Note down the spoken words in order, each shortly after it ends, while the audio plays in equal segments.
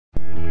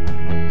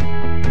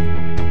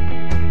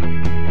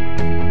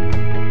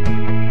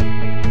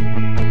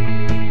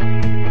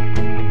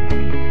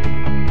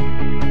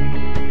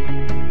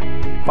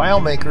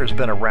FileMaker has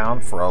been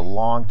around for a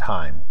long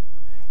time,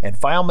 and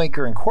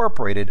FileMaker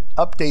Incorporated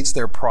updates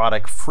their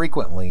product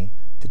frequently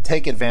to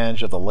take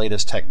advantage of the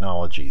latest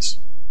technologies.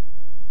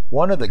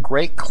 One of the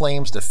great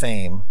claims to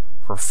fame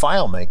for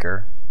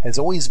FileMaker has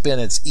always been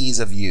its ease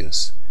of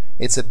use,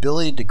 its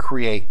ability to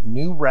create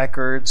new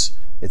records,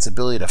 its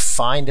ability to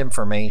find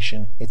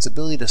information, its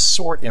ability to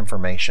sort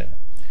information.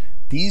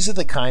 These are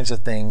the kinds of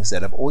things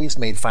that have always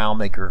made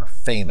FileMaker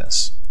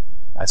famous.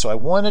 So I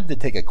wanted to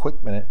take a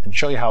quick minute and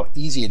show you how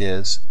easy it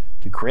is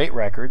to create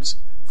records,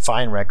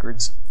 find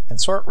records, and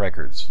sort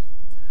records.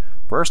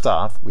 First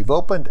off, we've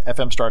opened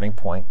FM Starting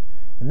Point,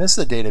 and this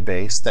is a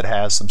database that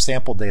has some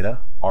sample data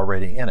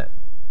already in it.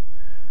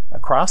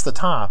 Across the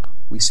top,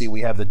 we see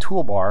we have the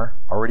toolbar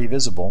already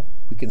visible.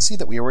 We can see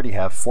that we already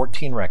have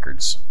 14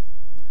 records.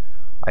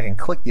 I can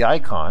click the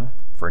icon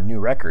for a new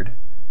record,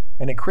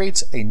 and it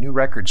creates a new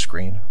record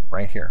screen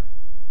right here.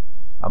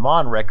 I'm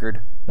on record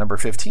number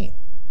 15.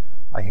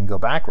 I can go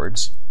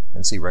backwards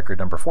and see record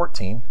number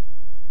 14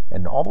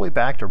 and all the way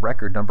back to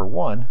record number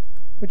 1,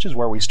 which is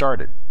where we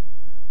started.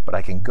 But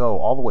I can go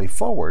all the way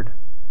forward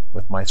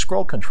with my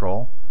scroll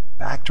control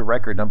back to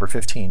record number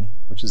 15,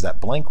 which is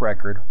that blank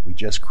record we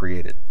just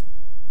created.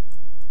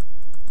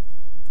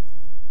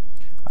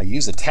 I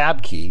use the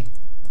tab key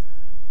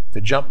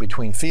to jump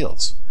between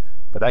fields,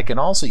 but I can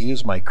also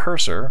use my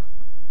cursor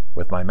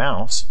with my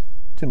mouse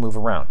to move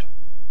around.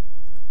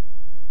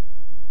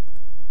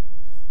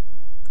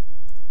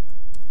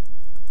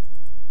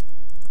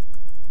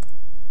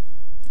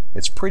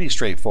 It's pretty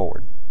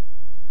straightforward.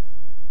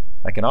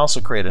 I can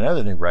also create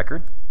another new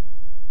record.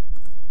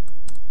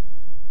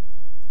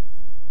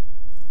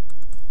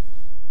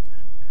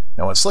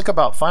 Now what's slick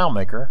about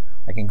FileMaker,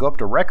 I can go up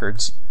to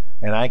Records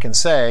and I can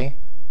say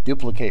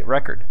Duplicate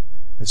Record.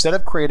 Instead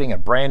of creating a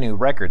brand new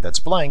record that's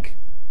blank,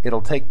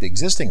 it'll take the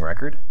existing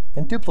record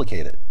and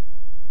duplicate it.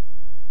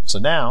 So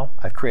now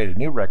I've created a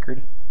new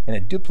record and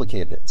it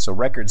duplicated it. So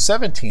record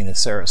 17 is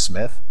Sarah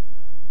Smith,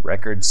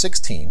 record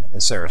 16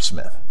 is Sarah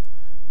Smith.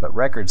 But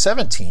record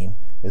 17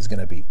 is going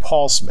to be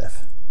Paul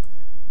Smith.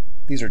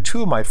 These are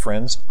two of my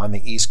friends on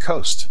the East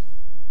Coast,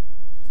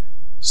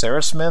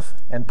 Sarah Smith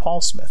and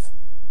Paul Smith.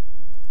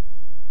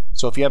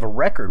 So if you have a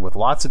record with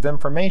lots of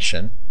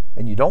information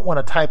and you don't want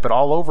to type it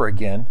all over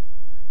again,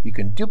 you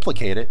can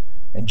duplicate it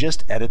and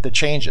just edit the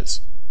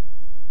changes.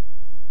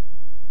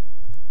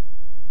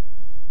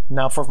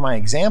 Now for my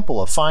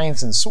example of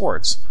finds and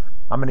sorts,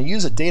 I'm going to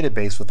use a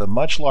database with a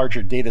much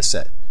larger data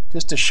set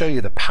just to show you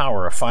the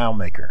power of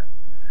FileMaker.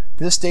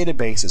 This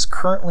database is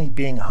currently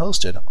being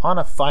hosted on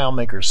a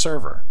FileMaker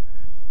server,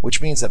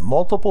 which means that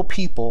multiple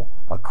people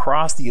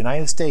across the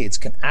United States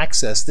can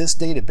access this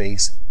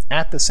database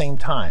at the same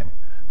time,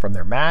 from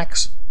their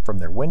Macs, from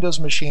their Windows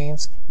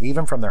machines,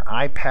 even from their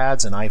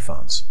iPads and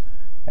iPhones.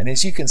 And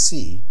as you can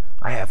see,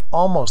 I have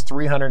almost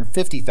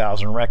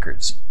 350,000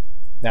 records.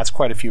 That's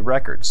quite a few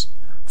records.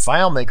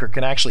 FileMaker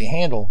can actually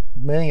handle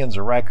millions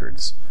of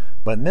records,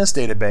 but in this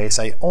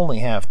database I only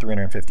have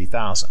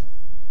 350,000.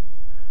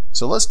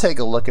 So let's take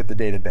a look at the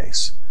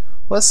database.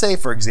 Let's say,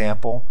 for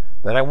example,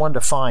 that I wanted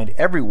to find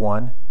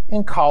everyone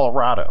in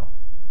Colorado.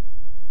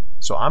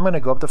 So I'm going to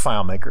go up to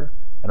FileMaker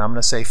and I'm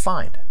going to say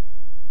Find.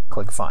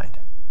 Click Find.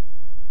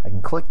 I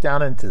can click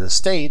down into the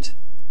state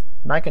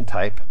and I can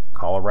type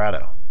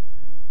Colorado.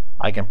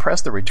 I can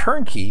press the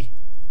return key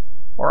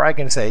or I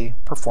can say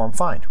Perform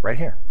Find right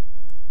here.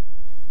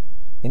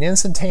 And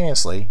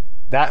instantaneously,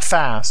 that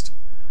fast,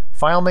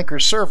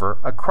 FileMaker server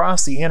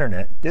across the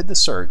internet did the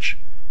search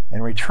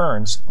and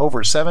returns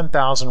over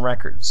 7,000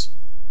 records.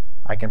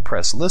 I can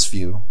press List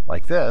View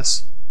like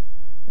this,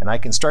 and I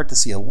can start to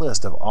see a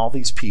list of all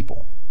these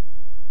people.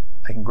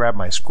 I can grab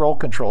my scroll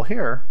control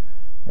here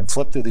and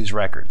flip through these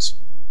records.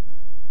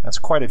 That's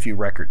quite a few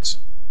records.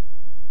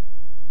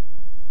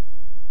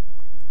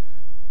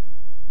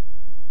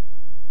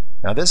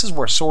 Now this is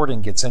where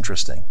sorting gets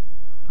interesting.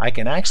 I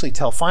can actually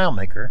tell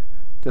FileMaker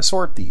to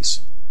sort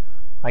these.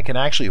 I can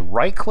actually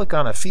right-click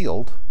on a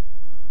field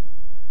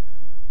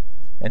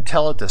and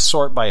tell it to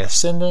sort by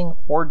ascending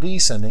or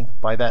descending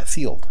by that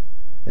field.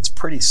 It's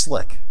pretty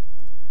slick.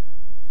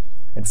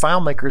 And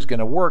FileMaker is going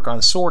to work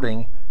on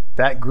sorting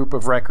that group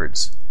of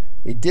records.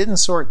 It didn't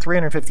sort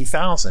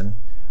 350,000.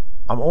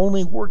 I'm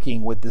only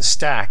working with this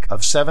stack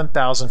of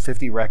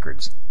 7,050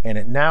 records, and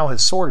it now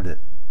has sorted it.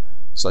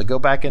 So I go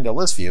back into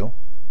List View.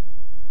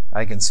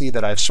 I can see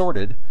that I've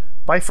sorted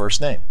by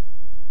first name.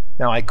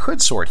 Now I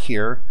could sort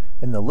here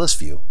in the List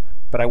View,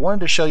 but I wanted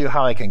to show you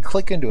how I can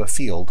click into a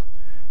field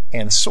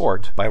and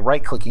sort by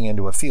right-clicking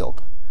into a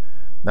field.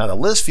 Now the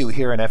list view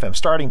here in FM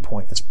Starting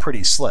Point is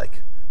pretty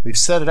slick. We've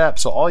set it up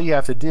so all you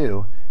have to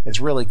do is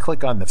really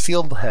click on the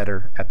field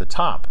header at the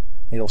top.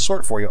 It'll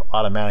sort for you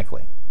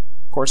automatically.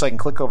 Of course, I can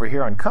click over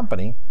here on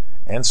Company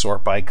and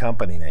sort by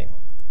company name.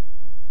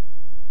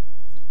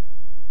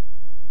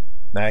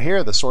 Now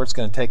here the sort's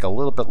going to take a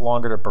little bit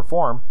longer to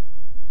perform,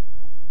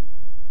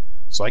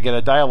 so I get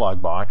a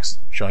dialog box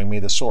showing me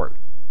the sort.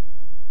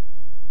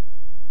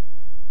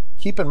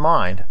 Keep in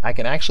mind, I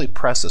can actually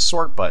press the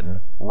sort button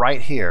right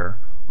here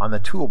on the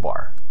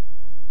toolbar.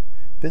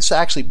 This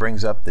actually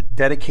brings up the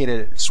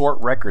dedicated Sort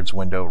Records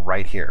window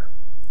right here.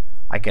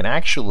 I can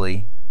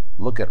actually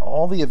look at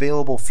all the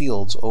available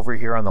fields over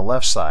here on the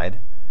left side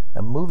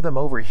and move them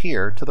over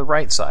here to the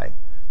right side.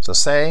 So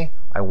say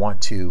I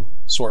want to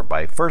sort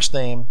by first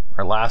name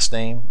or last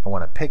name. I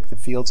want to pick the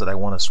fields that I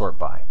want to sort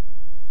by.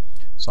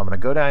 So I'm going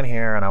to go down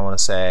here and I want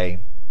to say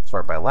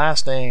sort by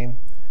last name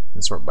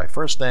and sort by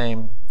first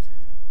name,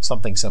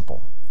 something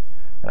simple.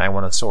 And I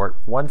want to sort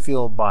one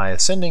field by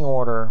ascending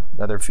order,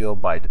 another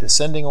field by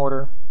descending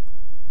order,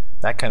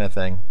 that kind of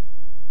thing.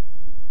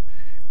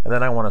 And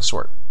then I want to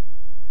sort.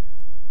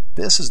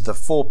 This is the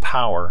full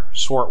power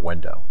sort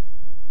window.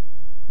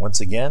 Once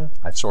again,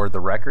 I've sorted the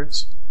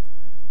records.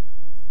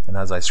 And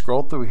as I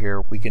scroll through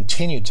here, we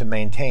continue to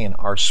maintain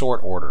our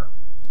sort order.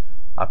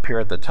 Up here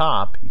at the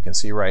top, you can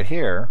see right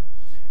here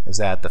is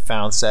that the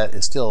found set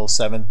is still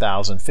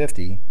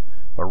 7,050.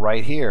 But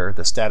right here,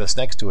 the status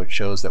next to it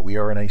shows that we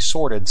are in a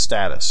sorted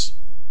status.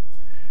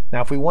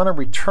 Now if we want to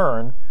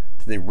return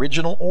to the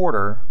original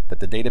order that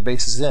the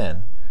database is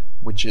in,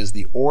 which is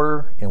the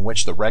order in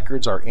which the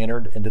records are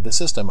entered into the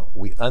system,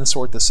 we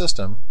unsort the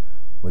system.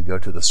 We go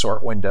to the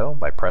sort window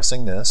by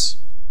pressing this,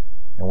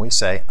 and we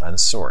say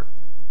unsort.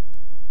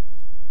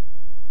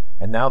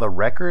 And now the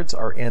records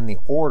are in the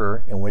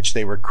order in which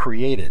they were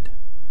created.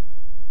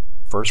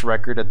 First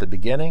record at the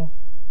beginning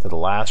to the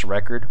last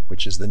record,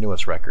 which is the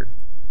newest record.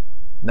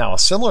 Now a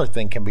similar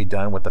thing can be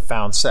done with the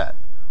found set.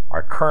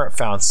 Our current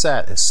found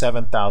set is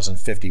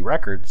 7,050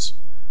 records,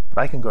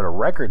 but I can go to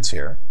records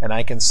here and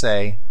I can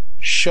say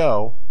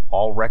show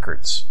all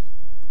records.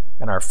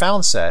 And our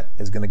found set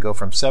is going to go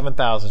from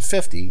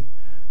 7,050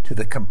 to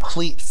the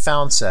complete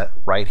found set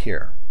right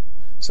here.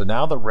 So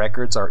now the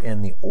records are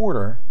in the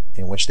order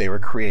in which they were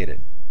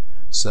created.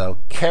 So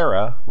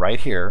Kara right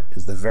here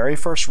is the very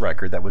first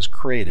record that was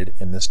created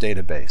in this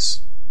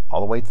database, all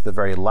the way to the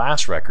very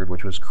last record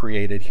which was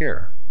created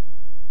here.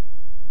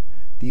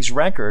 These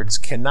records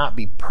cannot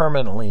be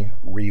permanently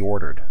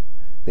reordered.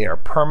 They are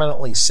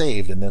permanently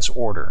saved in this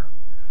order.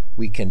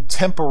 We can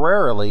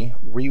temporarily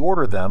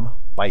reorder them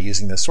by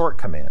using the sort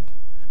command,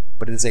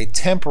 but it is a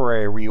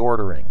temporary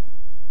reordering.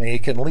 Now you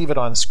can leave it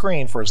on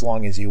screen for as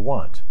long as you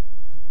want.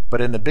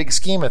 But in the big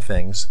scheme of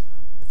things,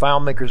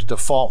 FileMaker's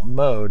default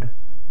mode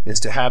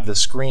is to have the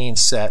screen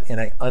set in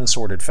an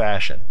unsorted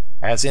fashion,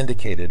 as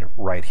indicated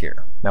right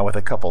here. Now with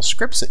a couple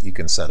scripts that you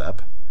can set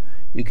up,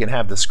 you can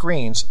have the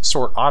screens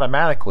sort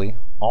automatically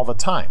all the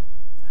time.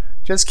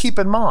 Just keep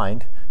in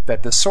mind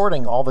that the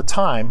sorting all the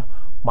time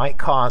might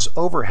cause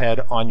overhead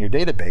on your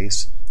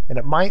database, and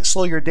it might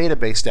slow your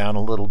database down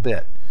a little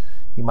bit.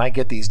 You might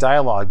get these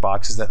dialog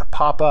boxes that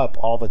pop up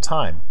all the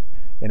time,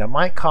 and it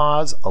might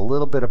cause a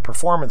little bit of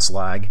performance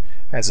lag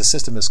as the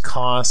system is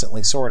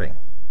constantly sorting.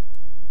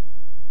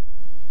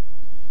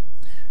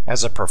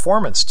 As a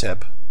performance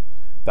tip,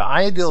 the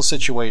ideal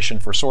situation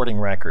for sorting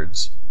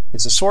records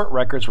is to sort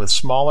records with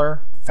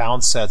smaller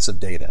found sets of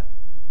data.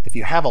 If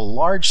you have a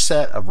large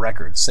set of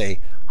records, say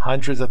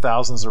hundreds of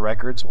thousands of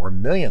records or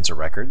millions of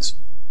records,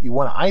 you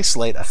want to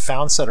isolate a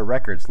found set of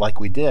records like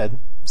we did,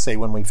 say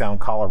when we found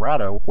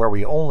Colorado, where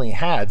we only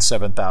had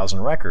 7,000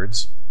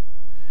 records,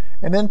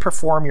 and then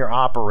perform your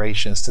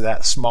operations to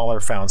that smaller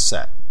found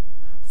set.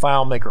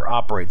 FileMaker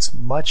operates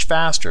much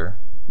faster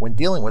when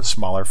dealing with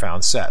smaller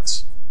found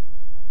sets.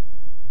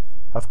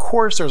 Of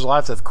course, there's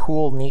lots of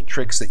cool, neat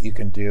tricks that you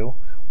can do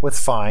with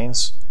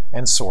finds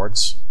and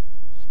sorts,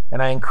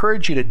 and I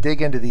encourage you to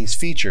dig into these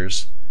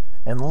features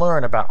and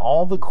learn about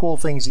all the cool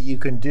things that you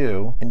can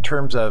do in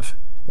terms of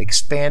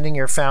expanding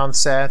your found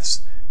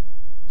sets,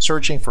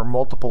 searching for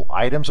multiple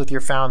items with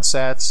your found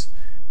sets,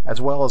 as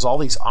well as all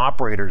these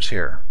operators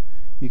here.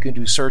 You can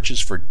do searches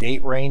for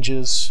date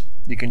ranges,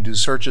 you can do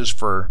searches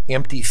for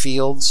empty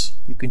fields,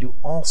 you can do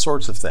all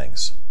sorts of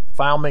things.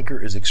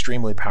 FileMaker is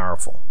extremely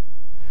powerful.